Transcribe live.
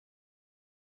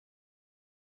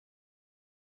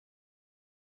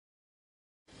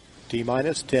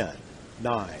T-minus 10,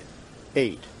 9,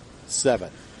 8, 7,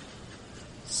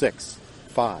 6,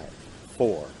 5,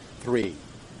 4, 3,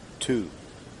 2,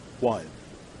 1.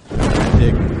 And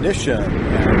ignition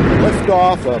and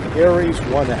liftoff of Ares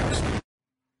 1X.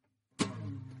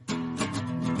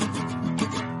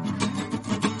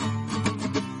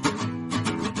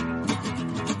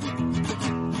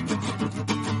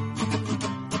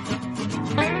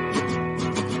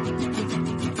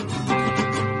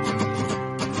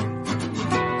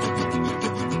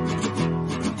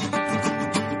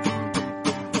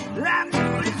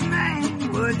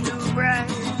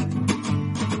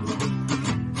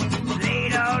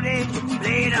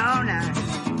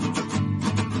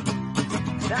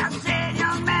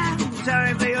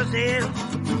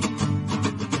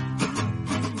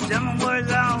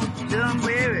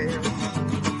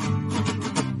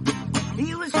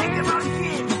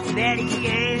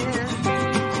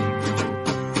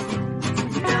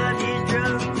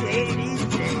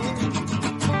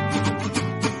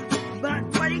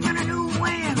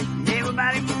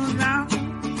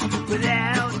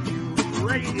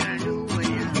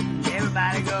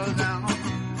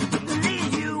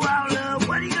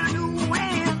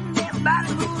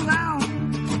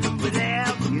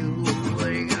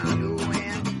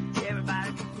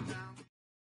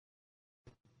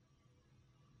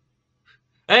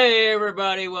 Hey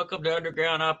everybody, welcome to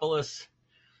Undergroundopolis.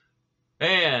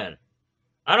 Man,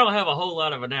 I don't have a whole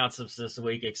lot of announcements this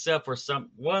week except for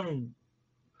one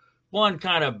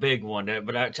kind of big one,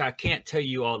 but I can't tell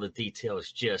you all the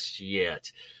details just yet.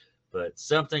 But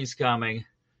something's coming,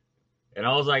 and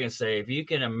all I can say, if you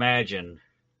can imagine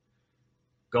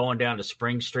going down to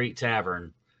Spring Street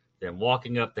Tavern, then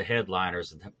walking up the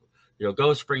Headliners, and go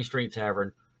to Spring Street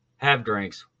Tavern, have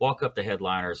drinks, walk up the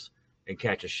Headliners, and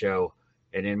catch a show.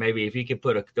 And then maybe if you can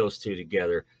put those two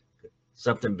together,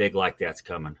 something big like that's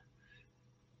coming.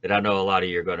 And I know a lot of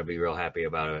you are going to be real happy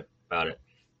about it.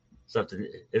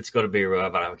 It's going to be real,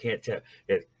 but I can't tell.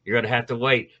 You're going to have to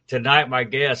wait. Tonight, my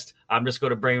guest, I'm just going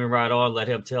to bring him right on, let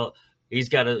him tell. He's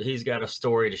got a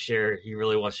story to share. He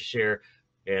really wants to share,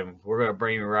 and we're going to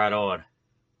bring him right on.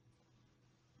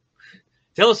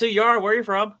 Tell us who you are, where you're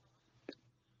from.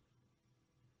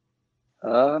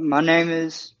 My name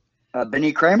is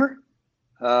Benny Kramer.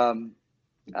 My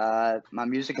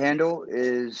music handle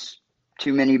is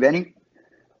Too Many Benny.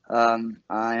 I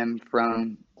am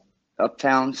from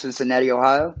uptown Cincinnati,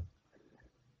 Ohio.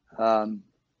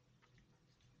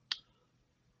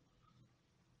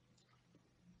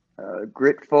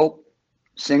 Grit folk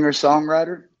singer,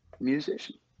 songwriter,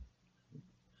 musician.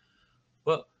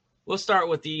 Well, we'll start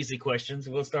with the easy questions.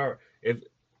 We'll start if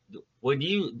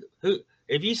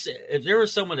there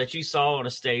was someone that you saw on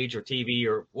a stage or TV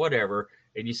or whatever,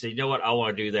 and you said, you know what, I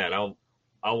want to do that. I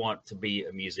want to be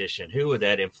a musician. Who would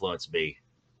that influence be?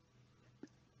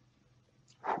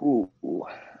 Ooh.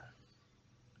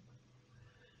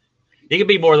 It can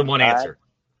be more than one answer.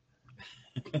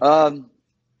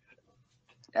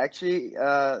 Actually,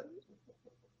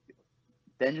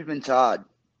 Benjamin Todd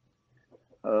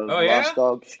of Lost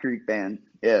Dog Street Band.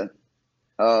 Yeah.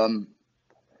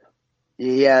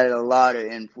 He had a lot of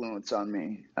influence on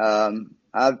me.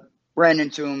 I've ran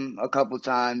into him a couple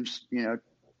times,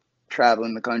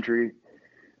 traveling the country.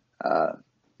 Our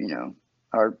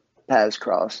paths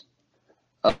crossed.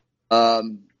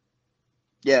 Lost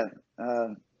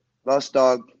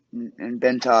Dog and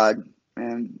Ben Todd,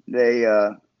 and they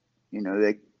have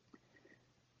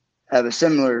a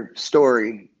similar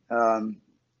story, kind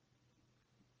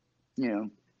of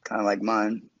like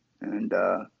mine. And,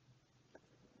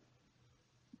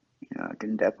 I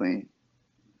can definitely,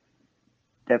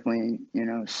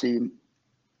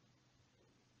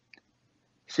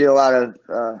 see a lot of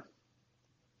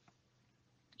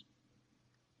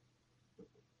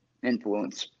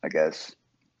influence, I guess.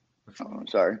 Oh, I'm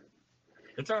sorry.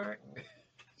 It's all right.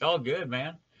 It's all good,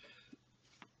 man.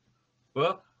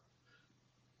 Well,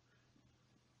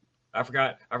 I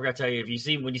forgot to tell you,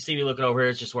 when you see me looking over here,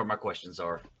 it's just where my questions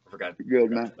are. I forgot.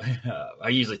 Good, man. I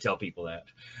usually tell people that.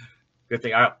 Good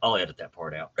thing I'll edit that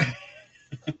part out.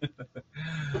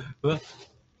 Well,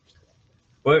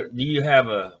 what do you have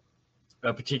a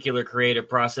particular creative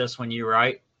process when you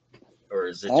write, or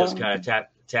is it just kind of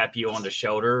tap you on the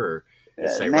shoulder, or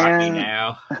say rock me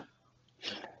now?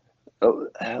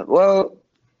 Well,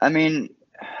 I mean,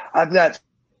 I've got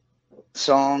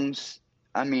songs.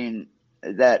 I mean,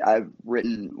 that I've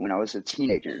written when I was a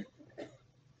teenager.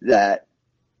 That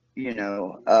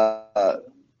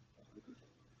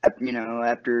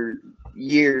after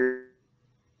years,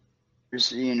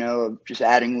 of just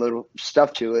adding little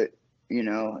stuff to it,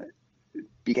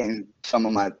 became some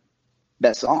of my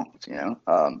best songs.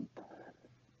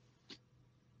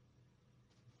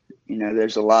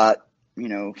 There's a lot,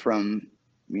 from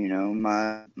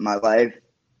my life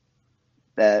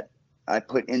that I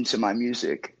put into my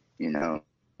music, and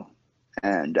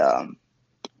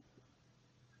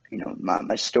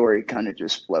my story kind of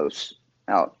just flows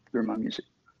out through my music.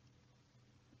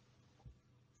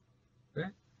 Okay.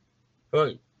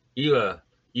 Well,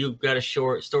 you've got a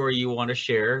short story you want to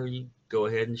share. You go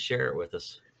ahead and share it with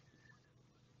us.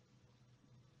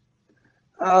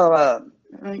 Oh,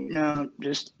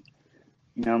 just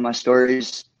my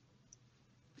stories,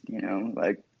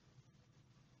 like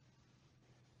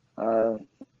a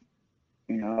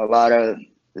lot of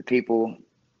the people,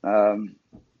 who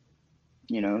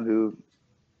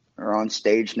are on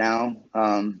stage now.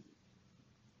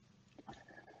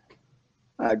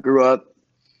 I grew up,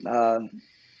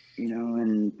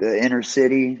 in the inner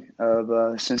city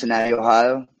of Cincinnati,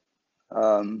 Ohio.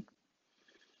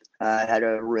 I had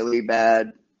a really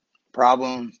bad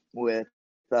problem with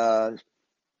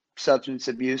substance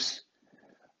abuse.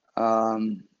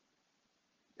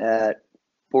 At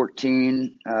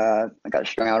 14, I got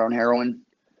strung out on heroin.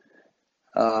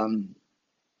 I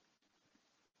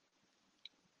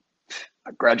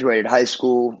graduated high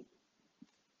school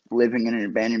living in an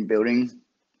abandoned building,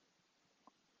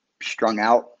 strung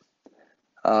out.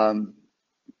 My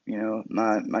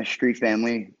street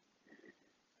family,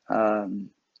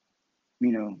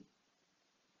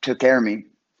 took care of me,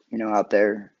 out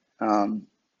there.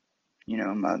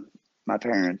 My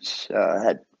parents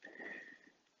had,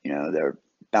 they were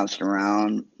bouncing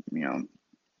around.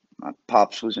 My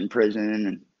pops was in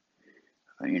prison,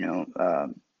 and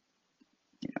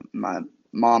my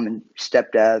mom and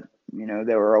stepdad,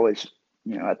 they were always,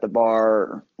 at the bar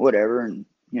or whatever, and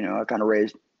I kind of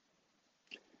raised,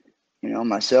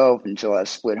 myself until I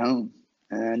split home,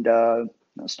 and I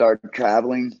started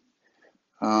traveling.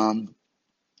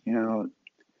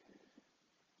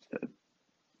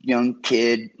 Young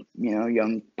kid,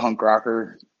 young punk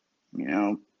rocker,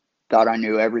 thought I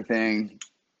knew everything.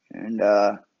 And,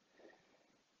 I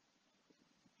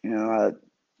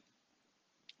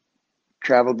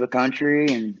traveled the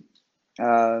country and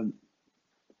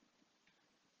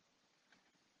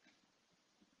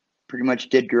pretty much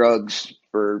did drugs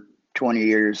for 20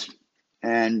 years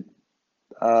and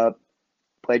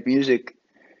played music.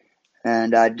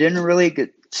 And I didn't really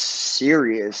get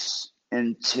serious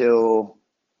until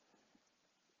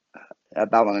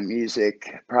about my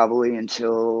music, probably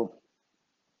until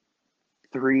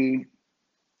three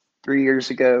years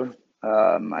ago.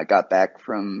 I got back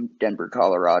from Denver,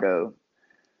 Colorado,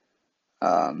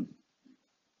 and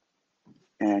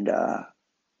I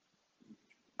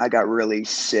got really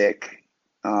sick.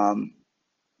 I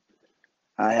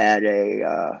had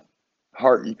a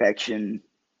heart infection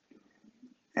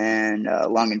and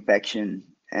lung infection,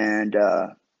 and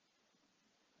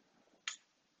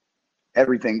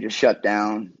everything just shut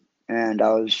down, and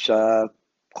I was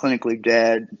clinically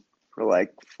dead for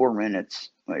like 4 minutes.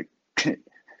 Like it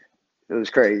was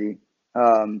crazy.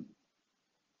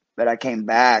 But I came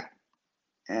back,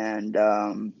 and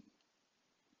I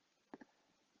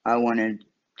wanted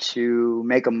to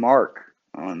make a mark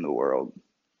on the world.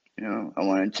 I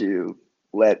wanted to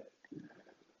let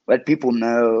people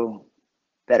know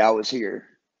that I was here.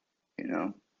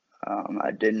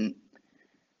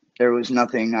 There was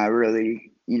nothing I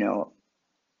really,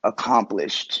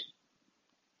 accomplished,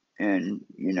 and,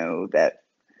 that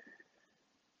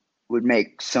would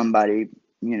make somebody,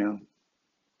 say,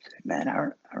 man,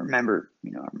 I remember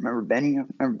Benny, I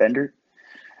remember Bender.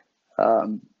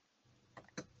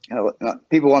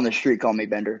 People on the street call me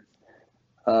Bender.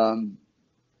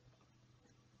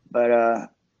 But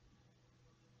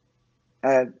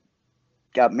I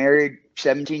got married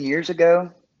 17 years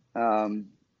ago. I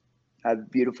have a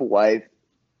beautiful wife,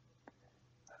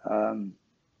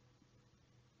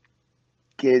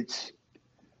 kids,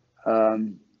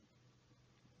 and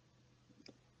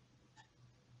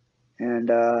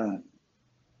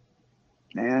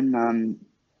man,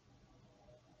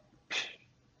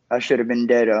 I should have been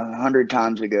dead 100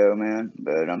 times ago, man,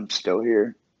 but I'm still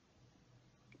here.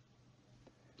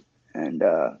 And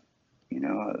I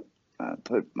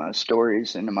put my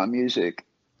stories into my music.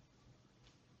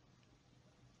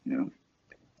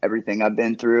 Everything I've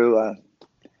been through, I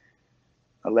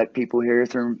let people hear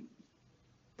through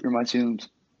my tunes.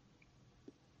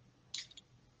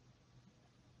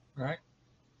 Right.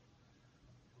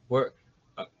 Where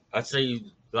I'd say you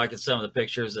like in some of the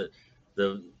pictures that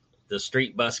the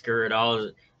street busker and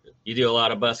all. You do a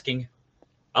lot of busking.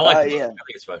 I like. Yeah. I think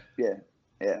it's fun. Yeah.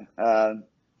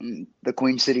 The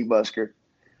Queen City Busker.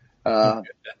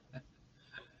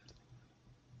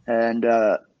 And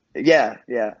yeah,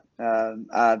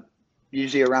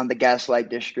 usually around the Gaslight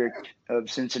District of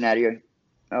Cincinnati,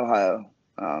 Ohio.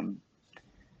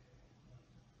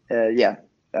 Yeah,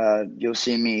 you'll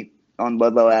see me on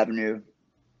Ludlow Avenue,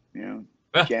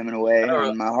 jamming away I know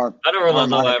on my I know where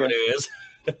Ludlow harmonica. Avenue is.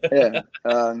 Yeah,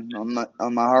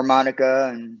 on my harmonica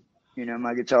and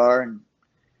my guitar, and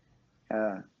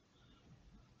uh,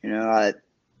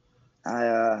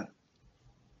 I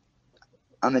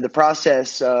I'm in the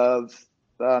process of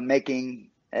making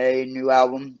a new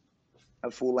album, a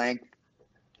full length,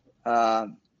 uh,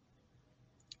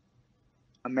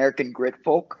 American Grit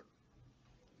Folk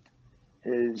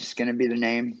is going to be the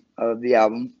name of the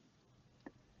album.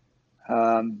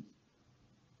 Um,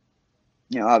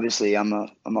 obviously I'm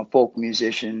a folk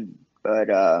musician, but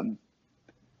I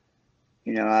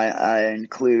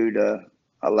include a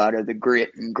lot of the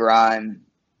grit and grime,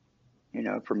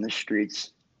 from the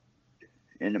streets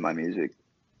into my music.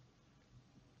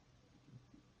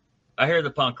 I hear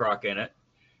the punk rock in it.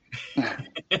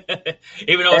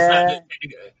 Even though it's not uh,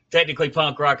 technically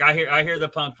punk rock, I hear the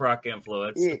punk rock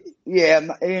influence. yeah,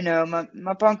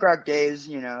 my punk rock days,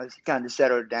 it's kind of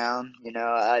settled down.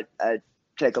 I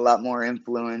take a lot more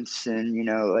influence in,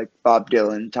 like Bob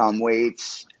Dylan, Tom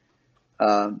Waits,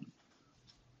 um,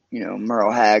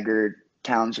 Merle Haggard,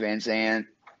 Townes Van Zandt,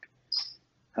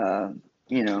 uh,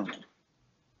 you know,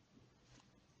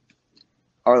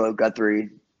 Arlo Guthrie,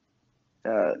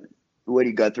 uh,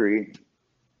 Woody Guthrie,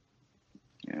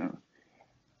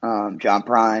 John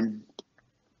Prine.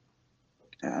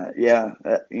 Yeah,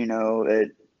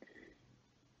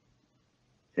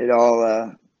 it all,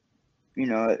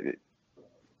 it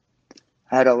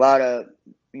had a lot of,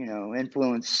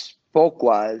 influence folk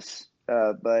wise,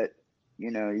 but,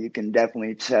 you can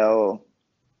definitely tell,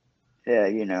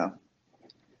 yeah,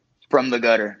 from the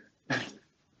gutter.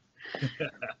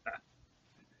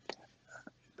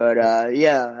 But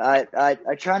yeah,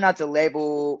 I try not to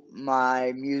label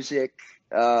my music.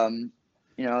 Um,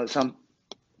 some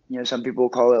some people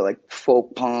call it like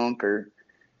folk punk, or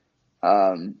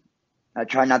I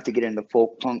try not to get in the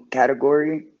folk punk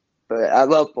category. But I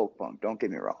love folk punk. Don't get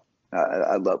me wrong.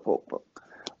 I love folk punk.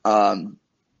 Um,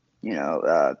 you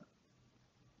know,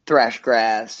 thrash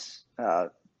grass,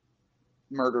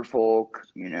 murder folk.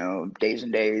 Days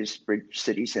and Days, Bridge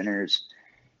City Sinners.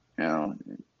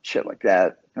 Shit like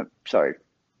that. Sorry.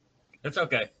 That's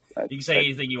okay. You can say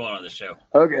anything you want on the show.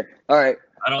 Okay. All right.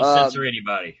 I don't censor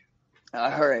anybody. All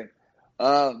right.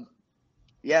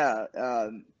 Yeah.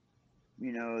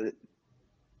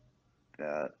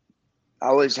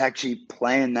 I was actually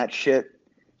playing that shit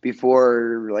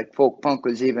before like folk punk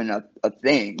was even a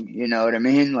thing. You know what I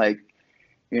mean? Like,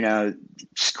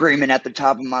 screaming at the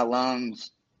top of my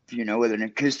lungs, with an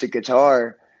acoustic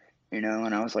guitar,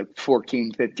 when I was like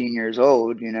 14, 15 years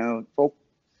old, folk,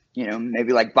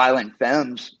 maybe like Violent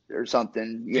Femmes or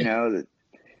something,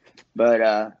 but,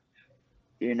 I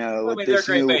with mean, they're a this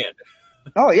great new, band.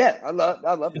 oh yeah, I love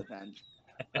the Femmes.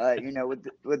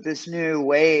 With this new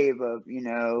wave of,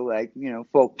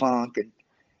 folk punk and,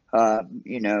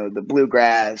 the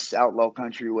bluegrass, outlaw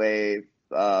country wave,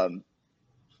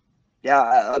 yeah,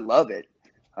 I love it.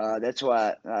 That's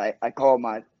why I call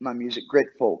my music grit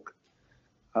folk.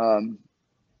 Um,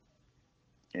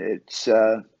 it's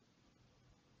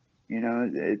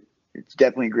it's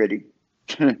definitely gritty.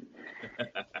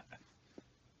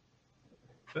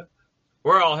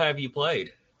 Where all have you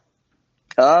played?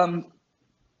 um,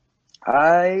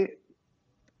 I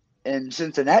in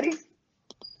Cincinnati.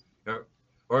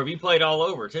 Or have you played all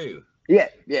over too? Yeah,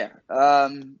 yeah,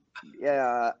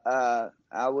 yeah.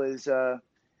 I was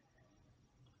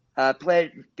I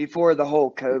played before the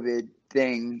whole COVID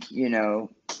thing.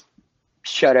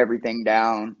 Shut everything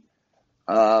down.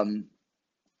 Um,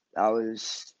 I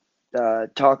was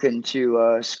talking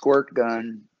to Squirt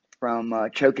Gun from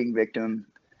Choking Victim,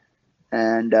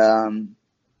 and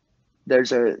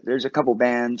there's a couple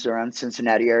bands around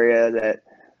Cincinnati area that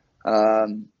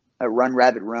Run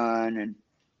Rabbit Run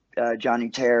and Johnny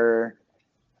Terror.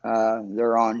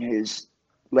 They're on his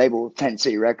label Tent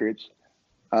City Records.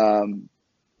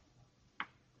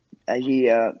 He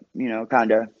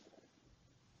kind of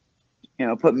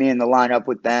put me in the lineup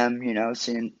with them.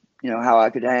 Seeing how I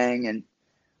could hang, and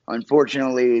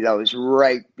unfortunately that was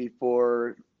right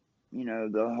before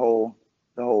the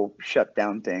whole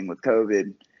shutdown thing with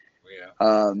COVID.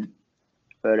 Yeah.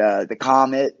 But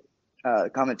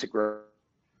Comet's a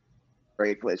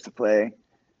great place to play.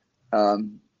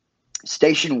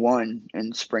 Station One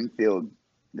in Springfield,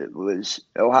 that was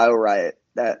Ohio Riot.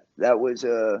 That was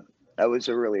a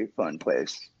really fun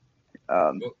place.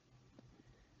 What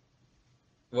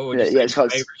would you say Yeah, your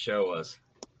favorite show was?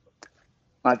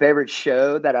 My favorite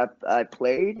show that I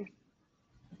played.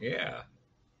 Yeah.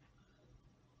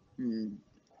 Hmm.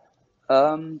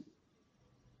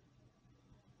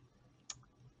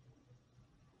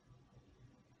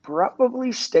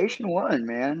 Probably Station One,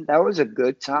 man. That was a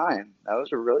good time. That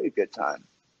was a really good time.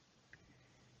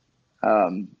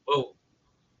 Um, Oh,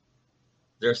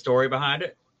 is there a story behind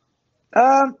it?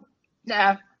 um,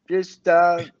 nah, just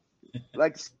like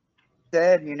I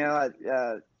said,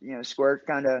 Squirt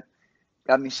kind of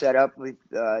got me set up with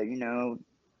all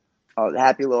the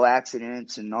happy little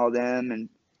accidents and all them, and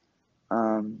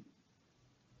um,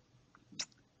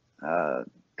 uh,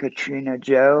 Katrina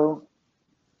Joe,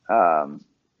 um,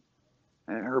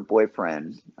 and her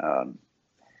boyfriend.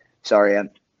 Sorry, I'm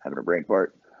having a brain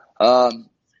fart. Um,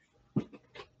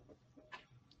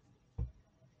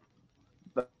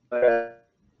 but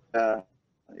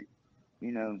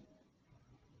you know,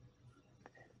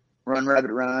 Run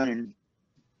Rabbit Run and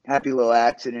happy little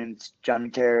accidents. Johnny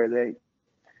Terror,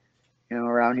 they,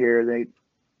 around here,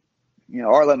 they,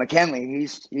 Arlo McKinley,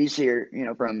 he's here,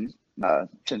 from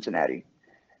Cincinnati.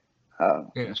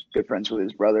 Yeah. Good friends with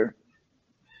his brother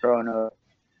growing up.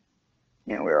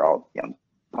 We were all young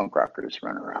punk rockers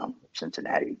running around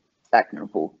Cincinnati, acting a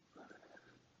fool.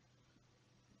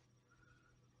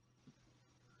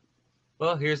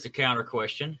 Well, here's the counter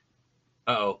question.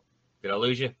 Uh-oh. Did I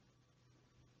lose you?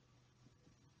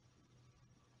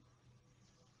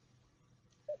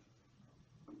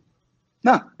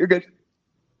 No, you're good.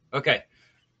 Okay.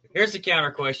 Here's the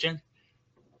counter question.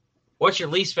 What's your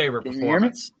least favorite Can you hear me?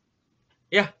 performance?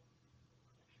 Yeah.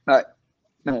 All right.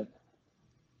 No.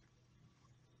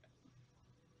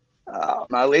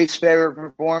 My least favorite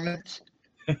performance.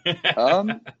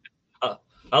 I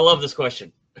love this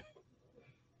question.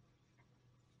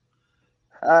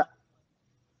 I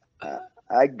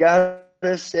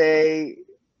gotta say,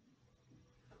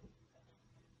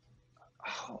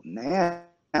 oh man,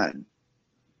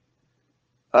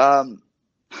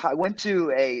 I went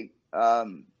to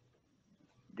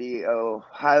the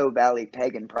Ohio Valley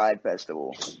Pagan Pride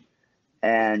Festival,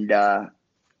 and I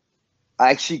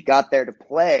actually got there to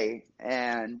play.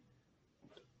 And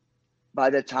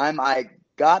by the time I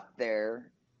got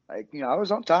there, I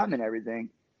was on time and everything.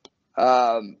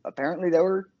 Apparently, they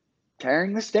were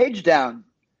tearing the stage down,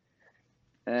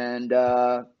 and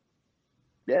yeah,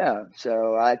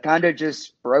 so I kind of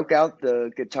just broke out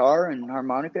the guitar and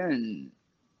harmonica and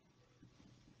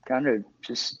kind of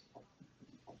just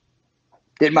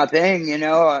did my thing,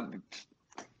 around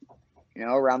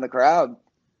the crowd.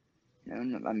 I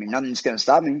mean, nothing's gonna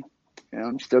stop me.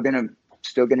 I'm still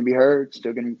gonna be heard,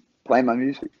 still gonna play my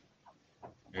music.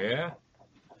 Yeah.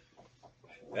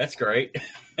 That's great.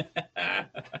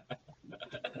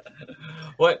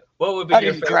 What would be I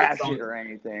your didn't favorite crash song? it or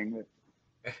anything.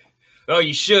 Oh,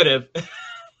 you should have.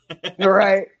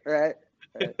 Right.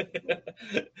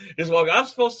 Just walk. I'm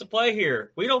supposed to play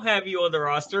here. We don't have you on the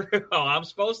roster. Oh, I'm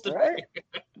supposed to. Right.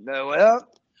 No, well,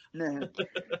 no.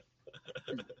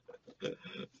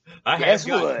 I have Guess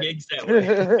gotten what? gigs that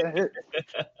way.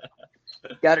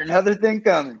 Got another thing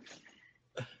coming.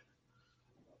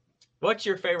 What's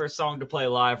your favorite song to play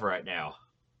live right now?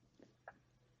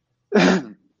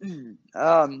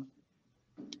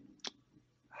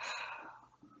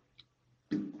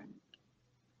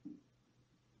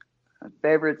 My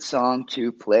favorite song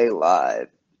to play live.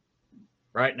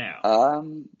 Right now.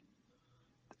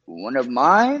 One of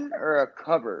mine or a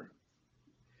cover?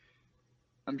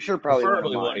 I'm sure probably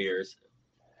Preferably one one of of mine. yours.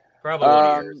 Probably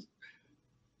one of yours.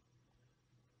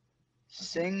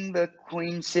 Sing the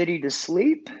Queen City to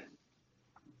Sleep,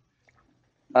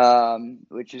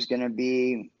 which is going to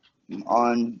be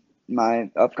on my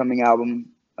upcoming album,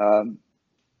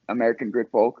 American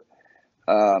Grit Folk.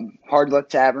 Hard Luck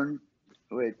Tavern,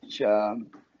 which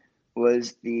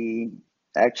was the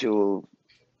actual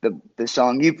the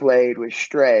song you played was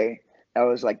Stray. That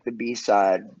was like the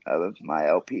B-side of my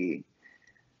LP,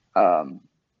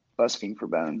 Busking for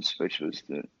Bones, which was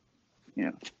the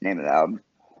name of the album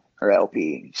or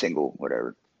LP single,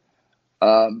 whatever.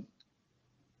 Probably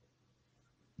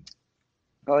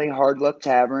Hard Luck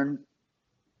Tavern,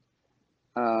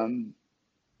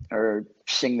 or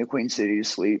Sing the Queen City to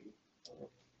Sleep.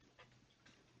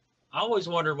 I always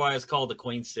wondered why it's called the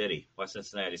Queen City. Why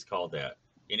Cincinnati's called that.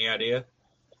 Any idea?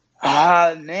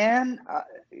 Man,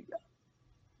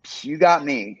 you got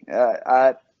me.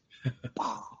 I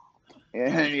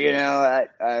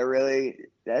really,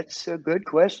 that's a good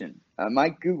question. I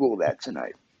might Google that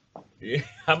tonight. Yeah,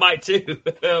 I might too.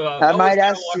 I might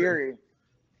ask Siri.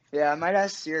 Yeah, I might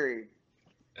ask Siri.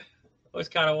 I always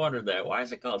kind of wondered that. Why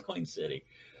is it called Queen City?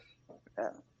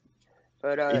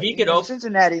 But If you could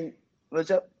Cincinnati, What's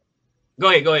up? Go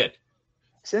ahead.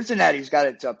 Cincinnati's got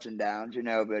its ups and downs,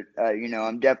 but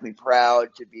I'm definitely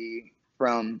proud to be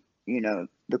from, the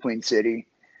Queen City.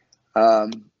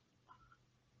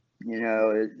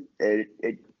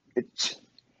 It's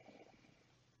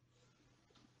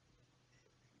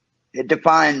it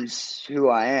defines who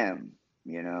I am.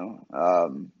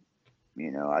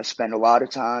 I spend a lot of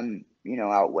time,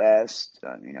 out west,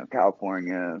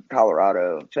 California,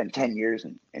 Colorado. Spent 10 years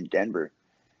in Denver.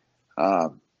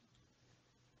 But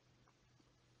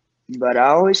I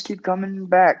always keep coming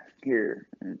back here.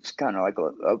 It's kind of like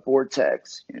a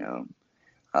vortex,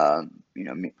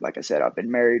 like I said, I've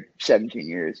been married 17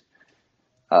 years.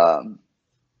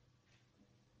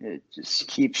 It just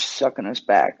keeps sucking us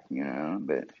back,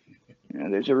 but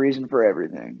there's a reason for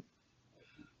everything.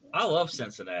 I love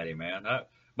Cincinnati, man.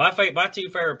 My two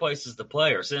favorite places to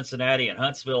play are Cincinnati and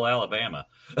Huntsville, Alabama.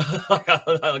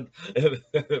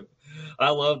 I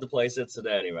love to play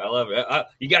Cincinnati. Man. I love it.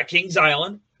 You got Kings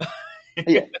Island.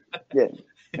 Yeah.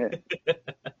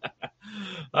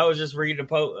 I was just reading a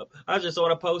post. I just saw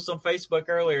a post on Facebook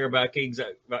earlier about Kings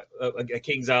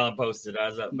Island posted.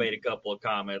 I made a couple of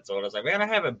comments on it. I was like, man, I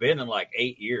haven't been in like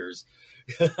 8 years.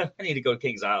 I need to go to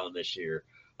Kings Island this year.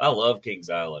 I love Kings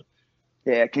Island.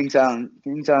 Yeah, Kings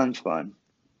Island's fun.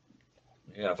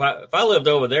 Yeah, if I lived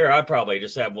over there, I'd probably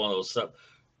just have one of those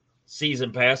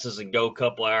season passes and go a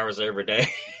couple hours every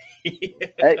day.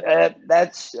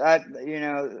 That's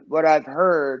what I've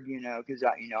heard. Because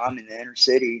I'm in the inner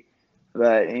city,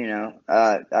 but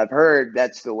I've heard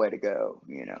that's the way to go.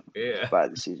 Yeah. Buy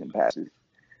the season passes.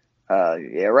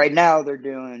 Right now they're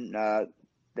doing.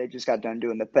 They just got done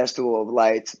doing the Festival of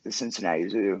Lights at the Cincinnati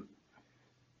Zoo,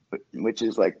 which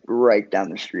is like right down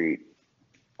the street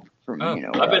from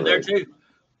I've been there too.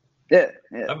 Yeah.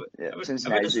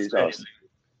 Cincinnati Zoo is awesome.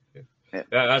 Yeah.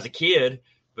 I was a kid,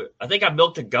 but I think I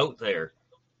milked a goat there.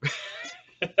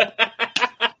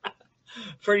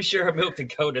 Pretty sure I milked a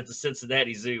goat at the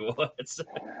Cincinnati Zoo once.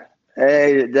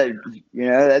 Hey,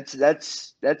 that's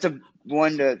a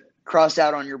one to cross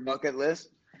out on your bucket list.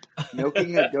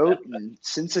 Milking a goat in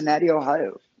Cincinnati,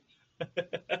 Ohio.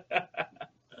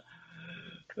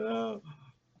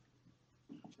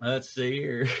 Let's see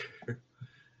here.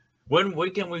 When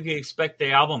can we expect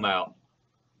the album out?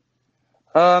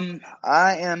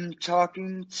 I am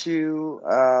talking to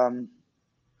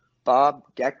Bob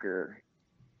Decker.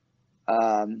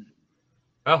 I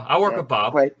work with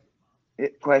Bob.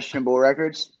 Questionable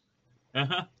Records.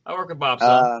 I work with Bob.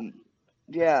 Son.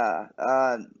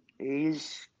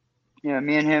 He's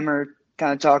me and him are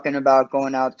kind of talking about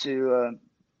going out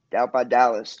by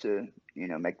Dallas to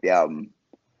make the album.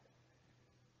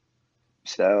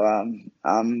 So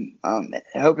I'm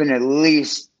hoping at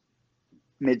least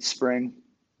mid-spring.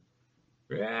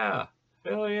 Yeah.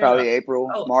 Hell yeah. Probably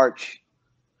April, March.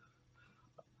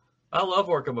 I love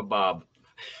working with Bob.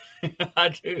 I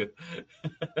do.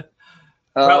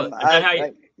 I'm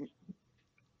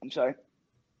sorry.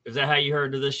 Is that how you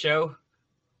heard of this show?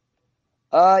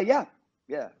 Yeah.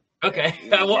 Okay.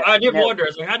 I did wonder. I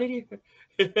was like, how did you?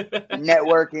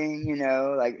 Networking,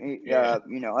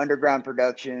 underground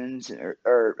productions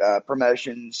or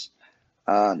promotions.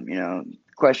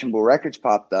 Questionable Records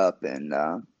popped up, and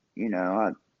I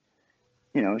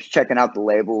was checking out the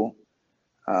label.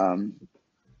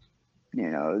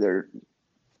 They're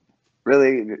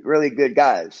really, really good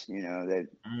guys. I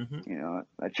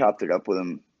chopped it up with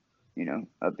them,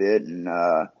 a bit, and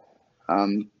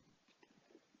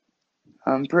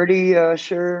I'm pretty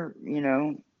sure,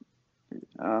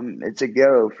 it's a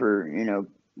go for,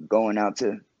 going out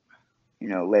to,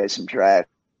 lay some tracks.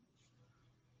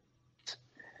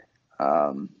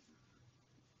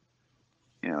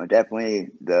 Definitely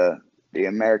the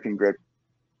American Grip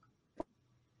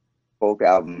folk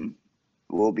album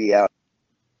will be out.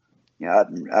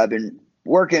 I've been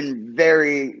working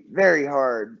very, very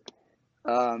hard,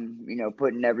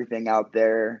 putting everything out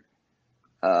there,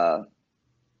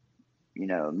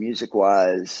 music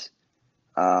wise,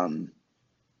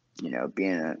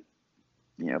 being a,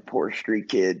 poor street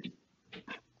kid,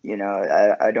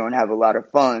 I don't have a lot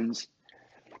of funds,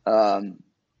 but,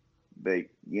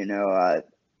 I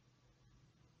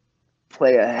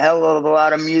play a hell of a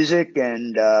lot of music,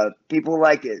 and people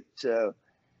like it. So,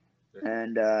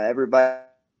 and everybody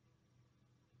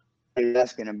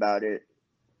asking about it,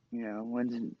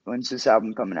 when's this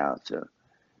album coming out? So,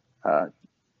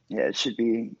 it should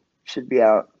be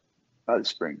out by the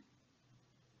spring.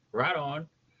 Right on.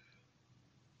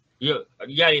 You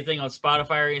got anything on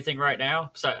Spotify or anything right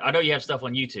now? So I know you have stuff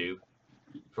on YouTube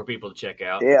for people to check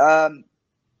out. Yeah.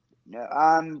 No,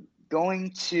 I'm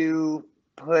going to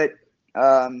put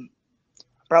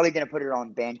probably going to put it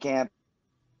on Bandcamp.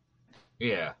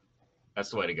 Yeah,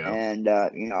 that's the way to go. And,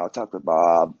 I'll talk with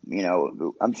Bob.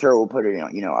 I'm sure we'll put it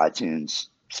on, iTunes,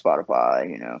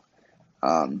 Spotify,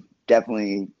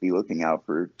 Definitely be looking out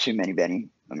for Too Many Benny,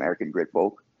 American Grit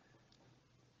Folk.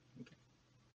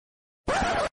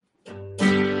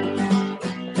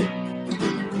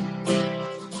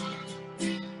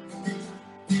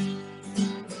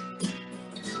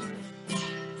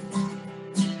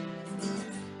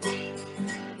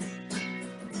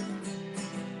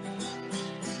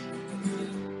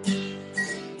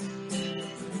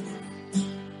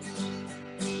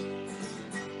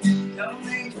 Don't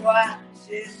think twice,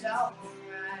 it's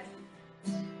alright.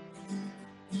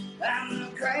 I'm a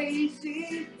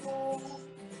crazy fool.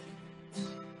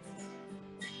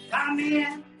 I'm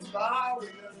in the bar with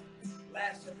a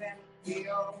glass of empty.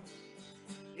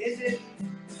 Is it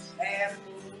half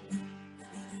full?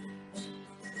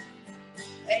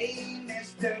 Hey,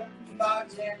 Mr.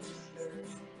 Bartender,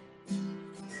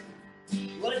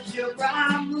 what's your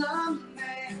problem,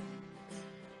 man?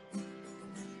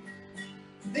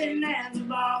 Been at the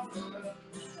bar for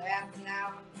half an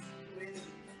hour with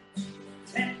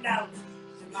 $10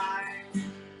 in mine.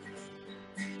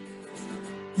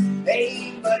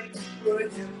 Hey, buddy,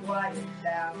 would you quiet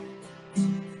down?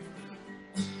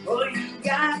 Oh, you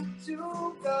got to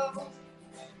go.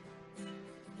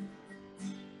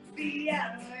 Be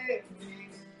out of here,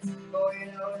 boy, you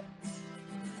know it.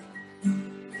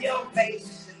 Your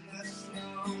face in the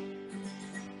snow.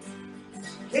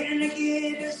 Can I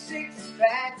get a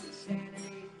six-pack of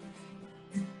sanity?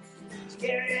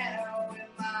 Scare out with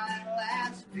my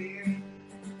last beer.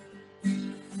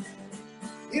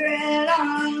 You're head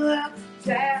on the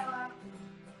tower,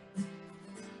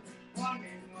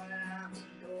 wondering what I'm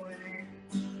doing here.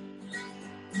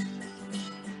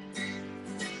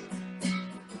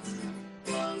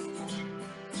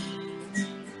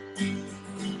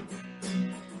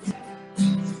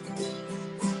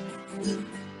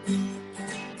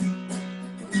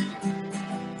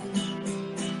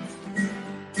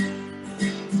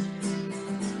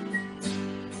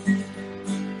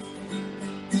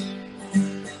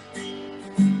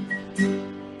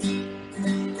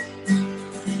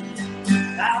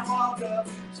 I walk up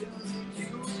to the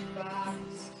jukebox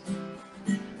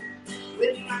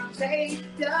with my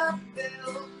taped up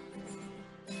bill.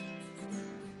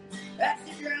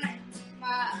 After drinking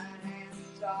my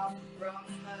hands off from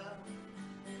the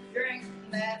drink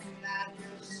that I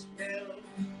just spilled,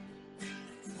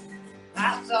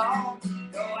 I saw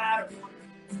go out of order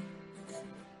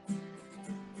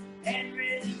and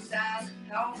written signs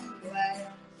on glass.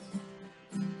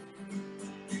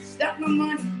 Stuck my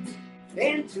money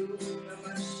into the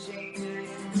machine,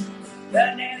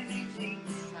 but then they take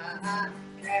my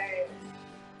cash.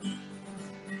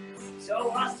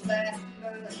 So I slapped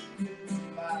the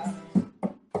jukebox.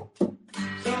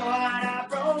 So I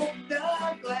broke the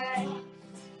glass.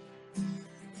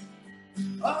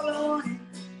 All I wanted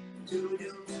to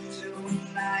do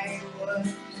tonight was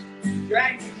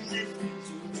drink and listen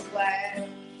to the Clash.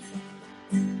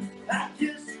 I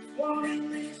just want to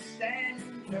listen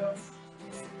to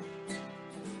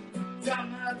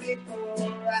drummer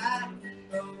before I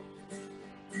go.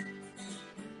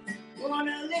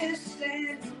 Wanna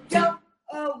listen to go,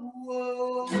 oh,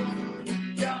 whoa,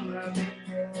 drummer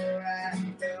before I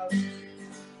go.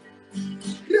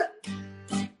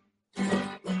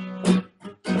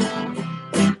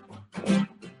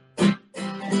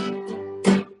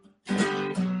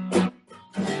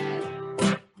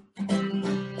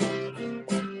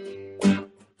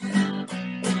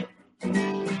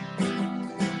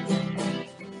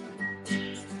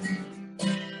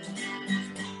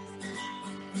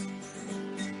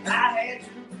 I had to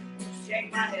shake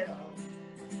my head off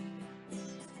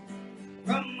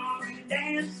from all the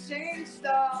dancing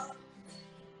stars.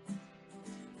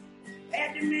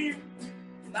 Had to mend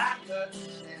my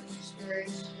cuts and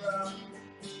straight from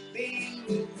being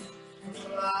moved a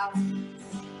lot.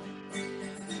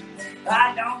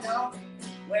 I don't know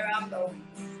where I'm going.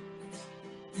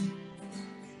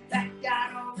 That guy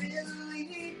don't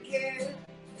really care.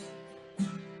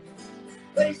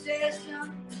 But he says,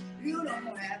 son, you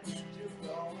don't have to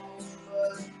go home,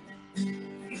 but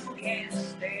you can't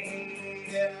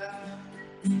stay.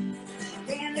 Can I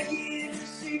get a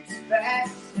six-pack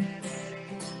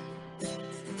Saturday?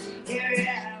 Carry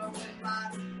out with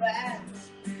my class.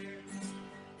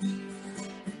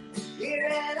 Here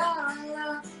at on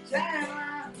the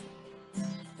town,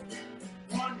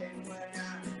 wondering what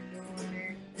I'm doing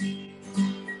here.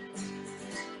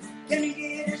 Can I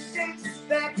get a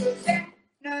six-pack of